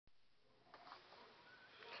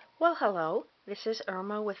Well, hello. This is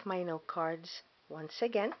Irma with my note cards once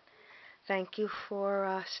again. Thank you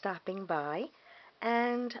for stopping by.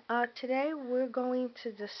 And today we're going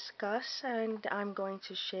to discuss and I'm going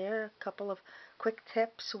to share a couple of quick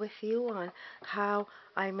tips with you on how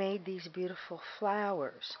I made these beautiful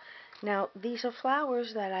flowers. Now, these are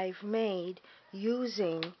flowers that I've made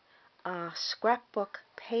using scrapbook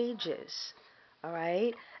pages. All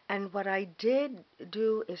right, and what I did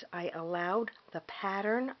do is I allowed the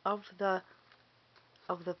pattern of the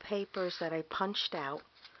papers that I punched out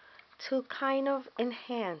to kind of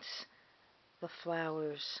enhance the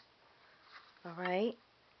flowers. All right,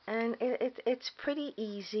 and it's pretty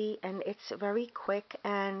easy and it's very quick,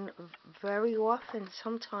 and very often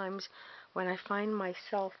sometimes when I find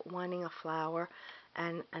myself wanting a flower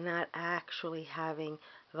and not actually having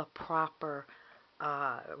the proper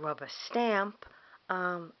rubber stamp,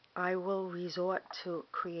 I will resort to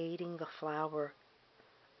creating the flower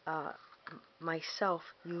uh, myself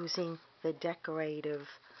using the decorative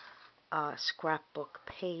scrapbook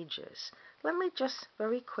pages. Let me just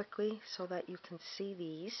very quickly so that you can see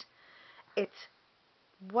these. It's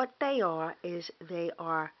what they are is they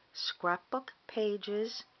are scrapbook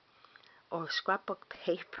pages or scrapbook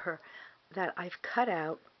paper that I've cut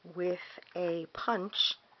out with a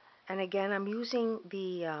punch. And again, I'm using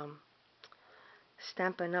the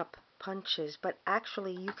Stampin' Up! Punches, but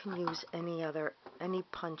actually you can use any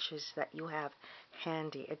punches that you have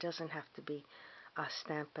handy. It doesn't have to be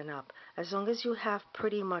Stampin' Up! As long as you have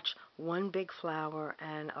pretty much one big flower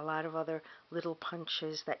and a lot of other little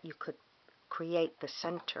punches that you could create the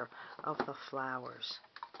center of the flowers.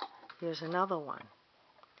 Here's another one.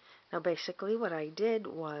 Now basically what I did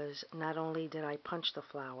was not only did I punch the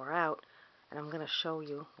flower out, and I'm going to show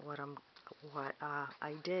you what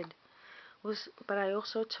I did, but I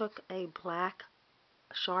also took a black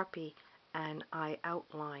Sharpie and I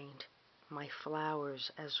outlined my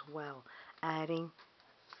flowers as well, adding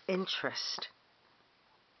interest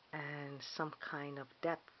and some kind of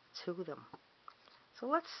depth to them. So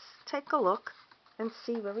let's take a look and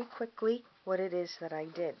see very quickly what it is that I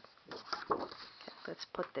did. Okay, let's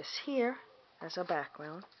put this here as a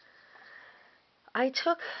background. I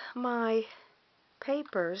took my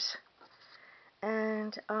papers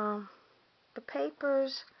and the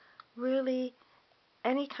papers really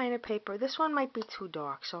any kind of paper. This one might be too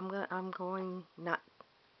dark, so I'm going not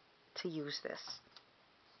to use this.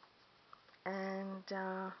 And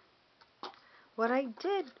what I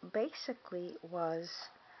did basically was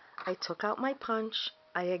I took out my punch.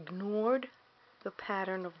 I ignored the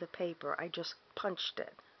pattern of the paper. I just punched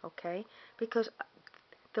it, okay? Because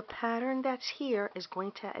the pattern that's here is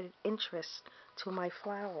going to add interest to my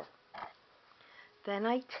flower. Then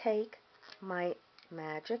I take my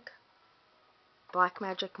black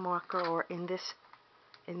magic marker, or in this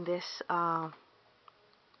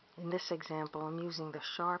example I'm using the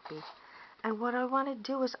Sharpie, and what I want to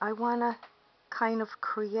do is I want to kind of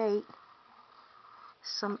create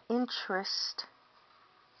some interest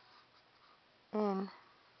in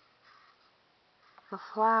the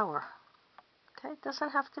flower. Okay, it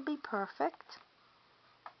doesn't have to be perfect,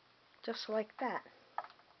 just like that.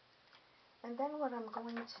 And then what I'm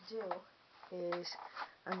going to do is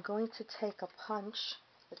I'm going to take a punch.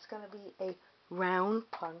 It's going to be a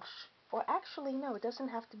round punch, or actually no, it doesn't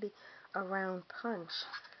have to be a round punch.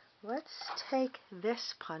 Let's take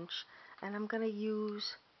this punch and I'm going to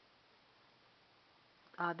use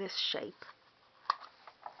this shape.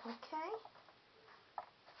 Okay?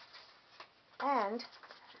 And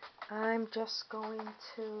I'm just going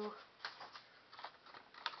to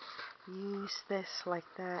use this like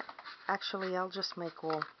that. Actually, I'll just make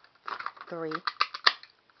all three.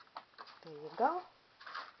 There you go.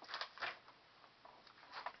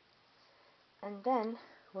 And then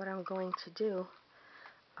what I'm going to do,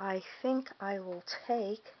 I think I will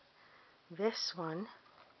take this one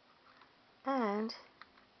and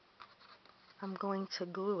I'm going to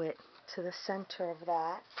glue it to the center of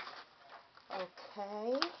that.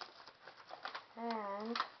 Okay.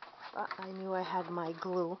 And I knew I had my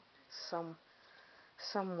glue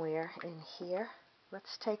somewhere in here.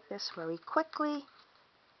 Let's take this very quickly.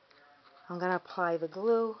 I'm going to apply the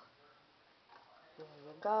glue. There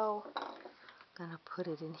you go. I'm going to put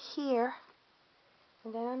it in here.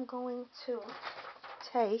 And then I'm going to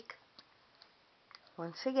take,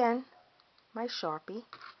 once again, my Sharpie.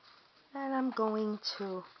 And I'm going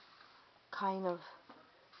to kind of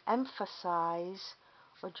emphasize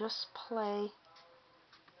or just play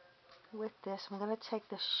with this. I'm going to take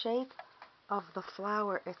the shape of the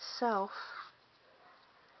flower itself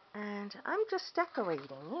and I'm just decorating,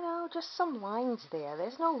 just some lines there.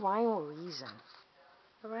 There's no rhyme or reason.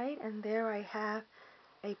 Alright, and there I have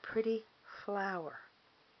a pretty flower.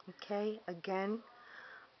 Okay, again,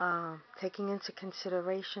 taking into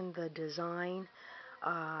consideration the design,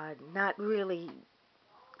 not really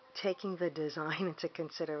taking the design into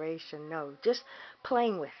consideration, no, just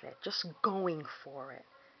playing with it, just going for it,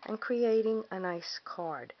 and creating a nice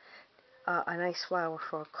card, a nice flower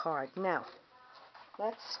for a card. Now,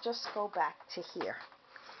 let's just go back to here.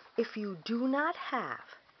 If you do not have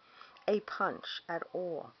a punch at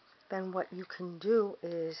all, then what you can do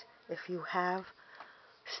is, if you have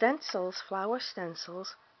stencils, flower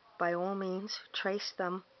stencils, by all means trace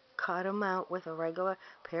them, cut them out with a regular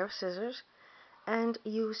pair of scissors, and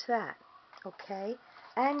use that. Okay?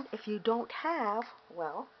 And if you don't have,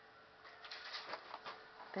 well,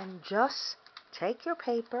 then just take your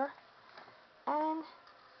paper and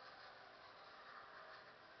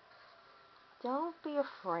don't be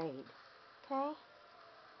afraid. Okay?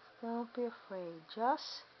 Don't be afraid.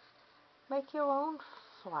 Just make your own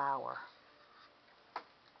flower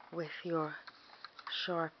with your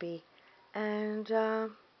Sharpie and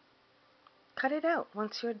cut it out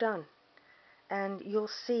once you're done. And you'll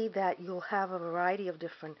see that you'll have a variety of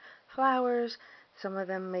different flowers. Some of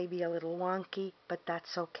them may be a little wonky, but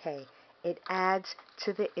that's okay. It adds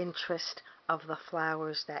to the interest of the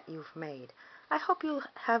flowers that you've made. I hope you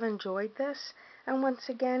have enjoyed this. And once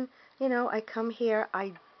again, I come here,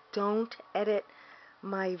 I don't edit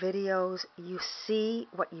my videos. You see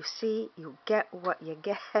what you see, you get what you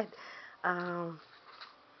get.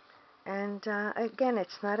 And again,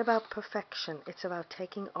 it's not about perfection. It's about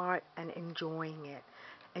taking art and enjoying it.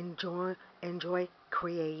 Enjoy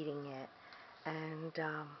creating it and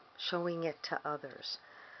showing it to others.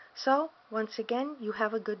 So, once again, you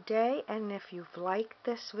have a good day. And if you've liked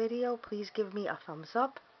this video, please give me a thumbs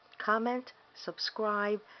up, comment,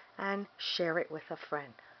 subscribe, and share it with a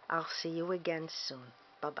friend. I'll see you again soon.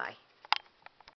 Bye-bye.